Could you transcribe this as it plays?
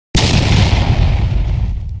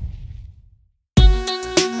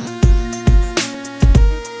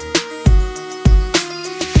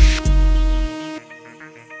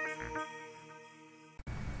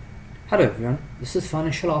Hello everyone, this is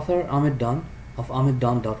financial author Ahmed Dawn of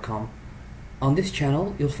ahmeddawn.com. On this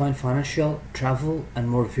channel, you'll find financial, travel and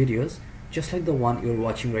more videos just like the one you're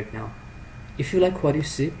watching right now. If you like what you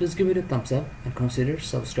see, please give it a thumbs up and consider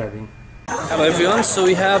subscribing. Hello everyone, so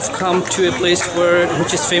we have come to a place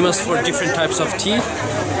which is famous for different types of tea,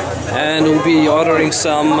 and we'll be ordering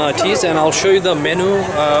some teas, and I'll show you the menu,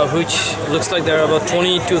 which looks like there are about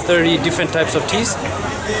 20 to 30 different types of teas.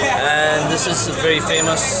 And this is a very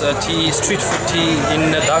famous street food tea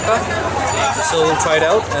in Dhaka. So we'll try it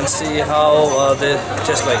out and see how they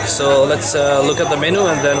taste like. So let's look at the menu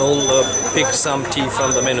and then we'll pick some tea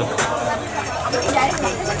from the menu.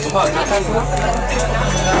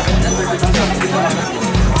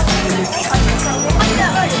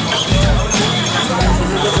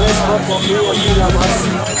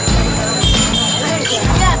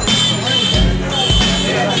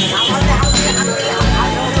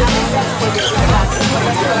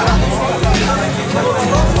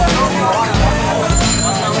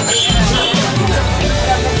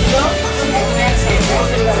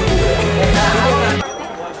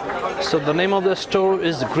 So the name of the store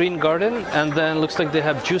is Green Garden, and then looks like they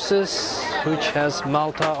have juices, which has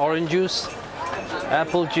Malta orange juice,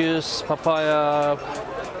 apple juice, papaya,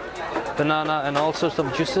 banana, and all sorts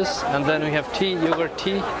of juices. And then we have tea, yogurt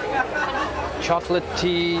tea, chocolate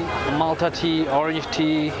tea, Malta tea, orange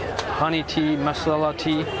tea, honey tea, masala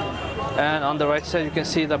tea. And on the right side you can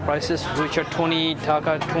see the prices, which are 20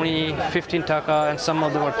 taka, 15 taka, and some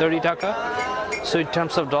of them are 30 taka. So in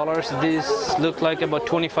terms of dollars, these look like about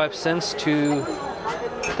 25 cents to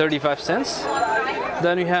 35 cents.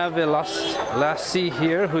 Then we have a lassi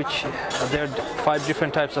here, which there are 5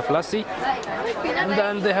 different types of lassi. And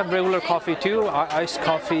then they have regular coffee too, iced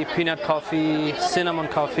coffee, peanut coffee, cinnamon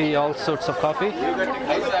coffee, all sorts of coffee.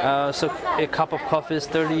 So a cup of coffee is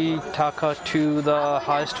 30 taka to the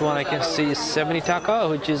highest one I can see is 70 taka,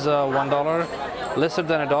 which is $1, lesser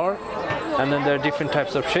than $1. And then there are different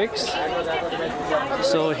types of shakes.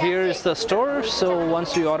 So here is the store. So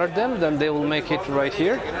once we order them, then they will make it right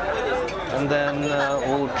here, and then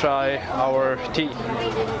we'll try our tea.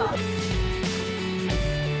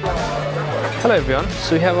 Hello everyone,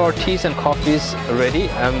 so we have our teas and coffees ready,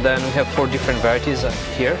 and then we have 4 different varieties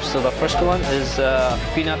here. So the first one is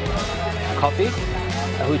peanut coffee,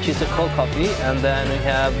 which is a cold coffee, and then we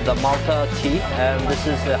have the Malta tea, and this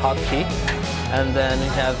is the hot tea. And then we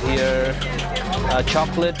have here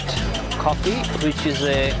chocolate coffee, which is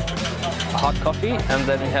a hot coffee, and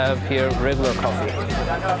then we have here regular coffee.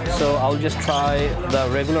 So I'll just try the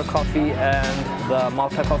regular coffee and the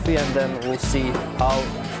Malta coffee, and then we'll see how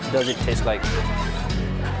does it taste like.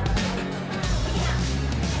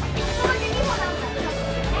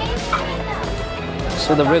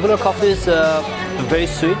 So the regular coffee is very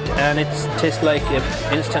sweet, and it tastes like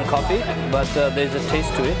instant coffee, but there's a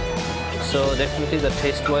taste to it. So definitely the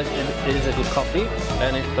taste-wise, it is a good coffee,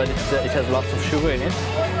 and it has lots of sugar in it.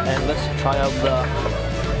 And let's try out the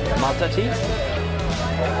Malta tea.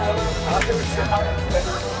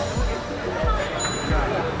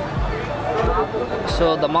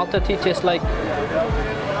 So the Malta tea tastes like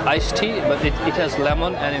iced tea, but it has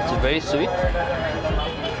lemon and it's very sweet.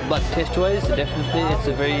 But taste-wise, definitely it's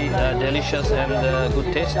a very delicious and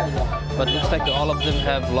good taste. But looks like all of them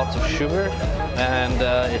have lots of sugar, and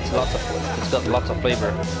it's got lots of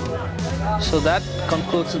flavor. So that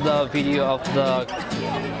concludes the video of the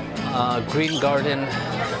Green Garden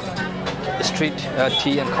street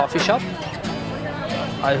tea and coffee shop.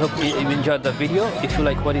 I hope you enjoyed the video. If you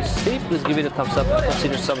like what you see, please give it a thumbs up and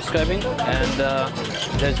consider subscribing. And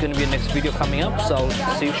there's going to be a next video coming up, so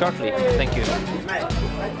I'll see you shortly. Thank you.